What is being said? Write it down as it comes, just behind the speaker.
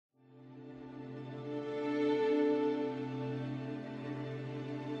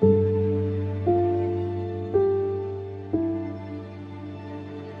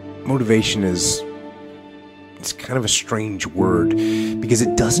motivation it's kind of a strange word because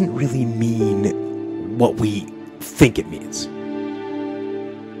it doesn't really mean what we think it means.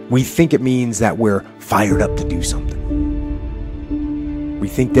 We think it means that we're fired up to do something. We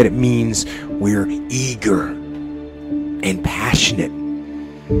think that it means we're eager and passionate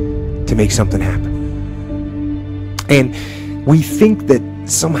to make something happen. And we think that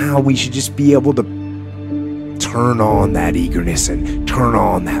somehow we should just be able to turn on that eagerness and turn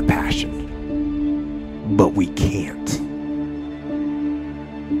on that passion. But we can't.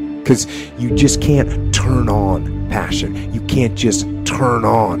 Because you just can't turn on passion. You can't just turn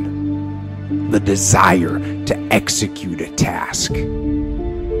on the desire to execute a task.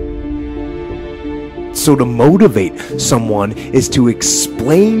 So to motivate someone is to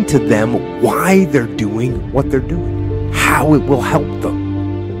explain to them why they're doing what they're doing, how it will help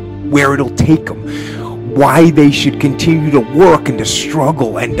them, where it'll take them, why they should continue to work and to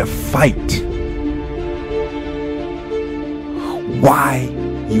struggle and to fight, why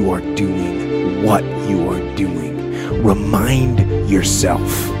you are doing what you are doing. Remind yourself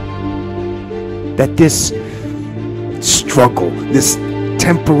that this struggle, this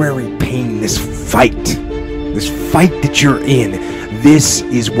temporary pain, this fight that you're in, this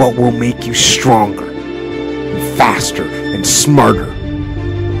is what will make you stronger and faster and smarter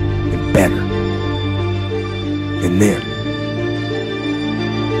and better. And then,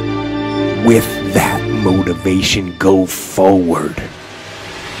 with that motivation, go forward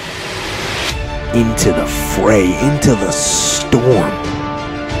into the fray, into the storm,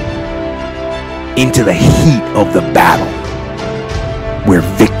 into the heat of the battle where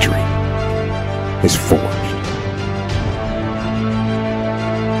victory is forged.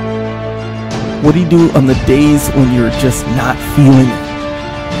 What do you do on the days when you're just not feeling it?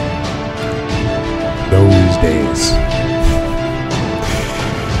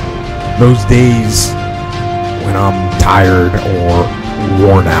 Those days when I'm tired or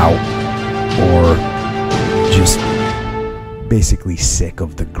worn out or just basically sick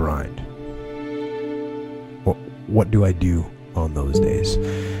of the grind. What do I do on those days?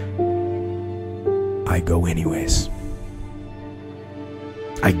 I go anyways.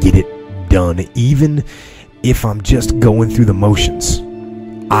 I get it done, even if I'm just going through the motions.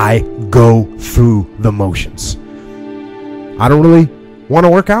 I go through the motions. I don't really want to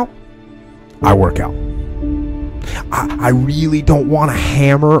work out. I work out. I really don't want to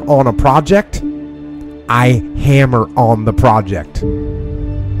hammer on a project. I hammer on the project.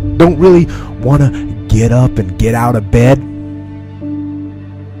 Don't really want to get up and get out of bed.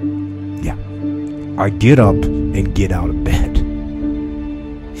 Yeah, I get up and get out of bed.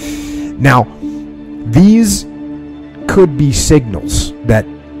 Now, these could be signals that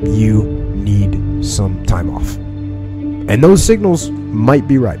you need some time off. And those signals might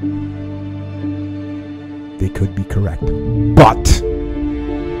be right. They could be correct. But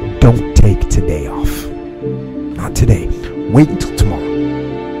don't take today off. Not today. Wait until tomorrow.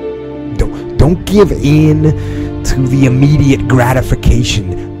 Don't give in to the immediate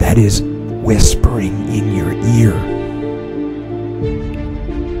gratification that is whispering in your ear.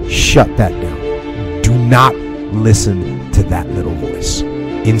 Shut that down. Do not listen to that little voice.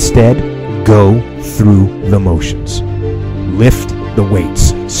 Instead, go through the motions. Lift the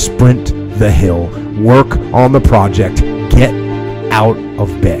weights. Sprint the hill. Work on the project. Get out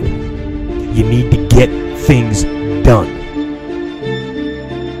of bed. You need to get things done.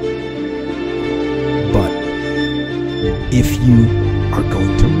 But if you are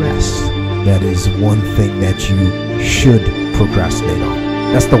going to rest, that is one thing that you should procrastinate on.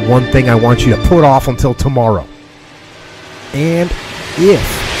 That's the one thing I want you to put off until tomorrow. And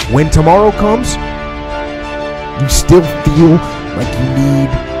if, when tomorrow comes, you still feel like you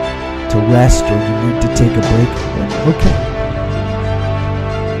need to rest or you need to take a break, then okay.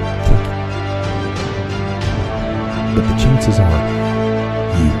 Take it. But the chances are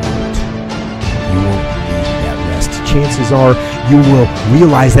you won't. You won't need that rest. Chances are you will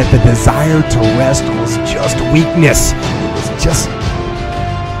realize that the desire to rest was just weakness. It was just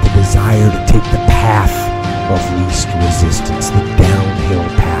the desire to take the path of least resistance, the